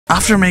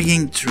After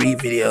making 3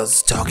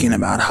 videos talking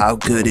about how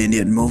good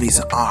Indian movies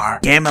are,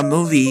 came a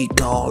movie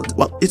called,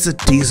 well, it's a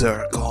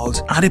teaser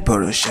called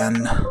Adipurush,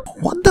 and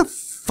what the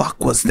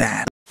fuck was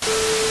that?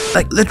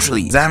 Like,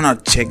 literally, I have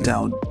not checked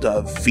out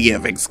the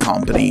VFX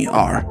company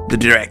or the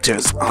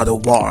directors or the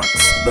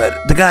works,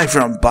 but the guy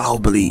from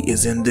Bahubali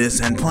is in this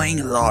and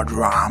playing Lord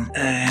Ram,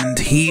 and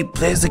he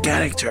plays the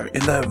character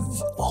in the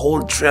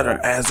whole trailer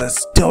as a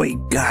stoic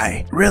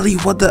guy. Really,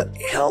 what the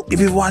hell? If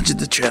you watch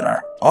the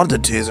trailer or the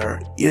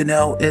teaser, you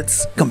know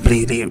it's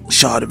completely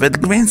shot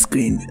with green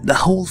screen. The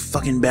whole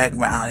fucking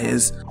background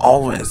is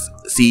always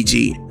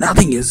CG.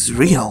 Nothing is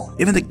real.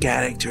 Even the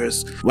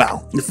characters.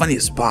 Well, the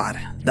funniest part,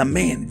 the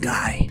main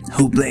guy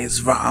who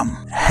plays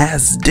Ram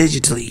has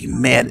digitally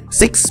made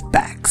 6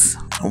 packs.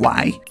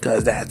 Why?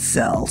 Because that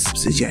sells.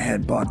 CGI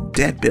had brought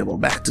dead people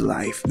back to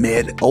life,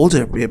 made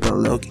older people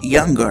look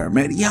younger,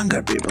 made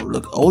younger people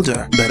look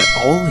older. But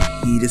all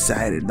he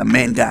decided, the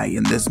main guy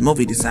in this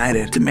movie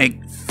decided to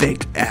make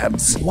fake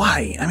abs.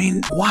 Why? I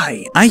mean,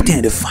 why? I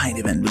tend to find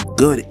even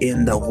good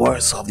in the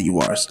worst of the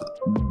worst.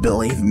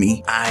 Believe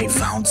me, I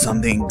found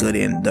something good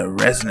in the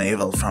Resident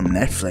Evil from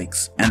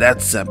Netflix, and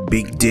that's a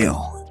big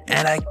deal.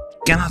 And I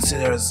cannot say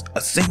there's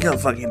a single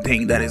fucking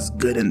thing that is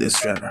good in this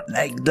trailer.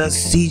 Like, the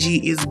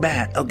CG is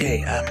bad.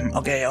 Okay,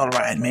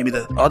 alright, maybe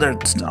the other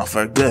stuff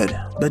are good.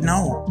 But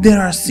no,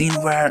 there are scenes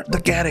where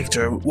the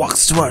character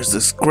walks towards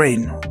the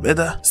screen with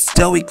a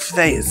stoic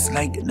face,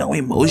 like no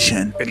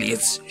emotion. At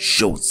least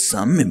show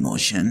some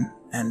emotion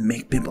and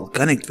make people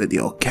connect with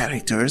your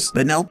characters.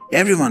 But no,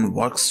 everyone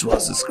walks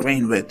towards the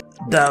screen with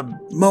the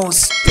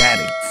most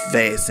static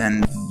face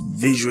and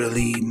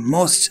visually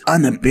most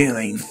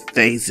unappealing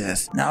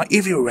faces. Now,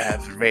 if you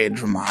have read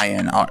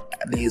Ramayana or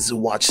at least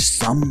watched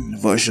some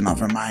version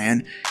of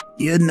Ramayana,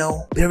 you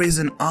know there is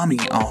an army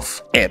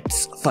of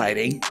apes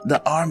fighting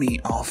the army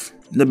of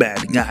the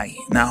bad guy.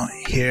 Now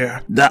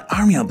here, the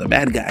army of the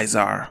bad guys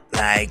are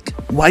like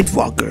White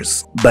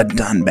Walkers, but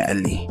done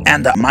badly.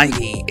 And the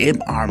mighty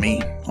ape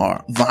army,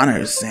 or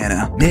Vanar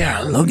Sena, they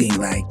are looking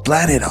like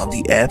Planet of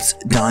the Apes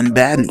done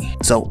badly.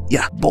 So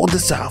yeah, both the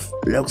stuff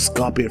looks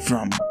copied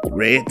from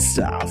great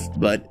stuff,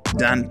 but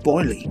done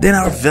poorly. Then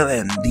our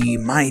villain,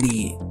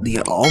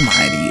 the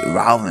almighty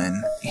Ravan,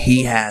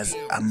 he has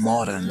a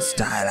modern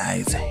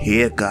stylized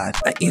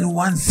haircut. In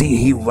one scene,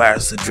 he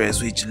wears a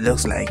dress which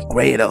looks like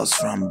Kratos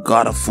from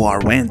God of War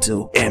went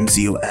to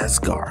MCU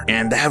Asgard,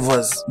 and that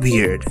was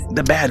weird.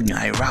 The bad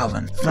guy,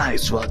 Ravan,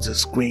 flies towards the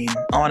screen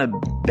on a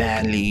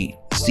badly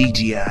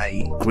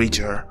CGI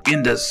creature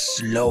in the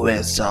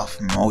slowest of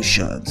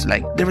motions.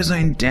 Like, there is no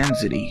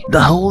intensity.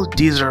 The whole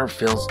teaser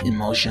feels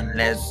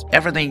emotionless.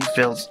 Everything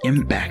feels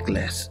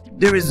impactless.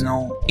 There is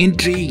no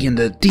intrigue in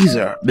the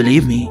teaser.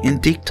 Believe me, in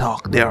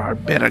TikTok there are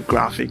better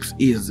graphics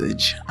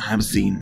usage I've seen.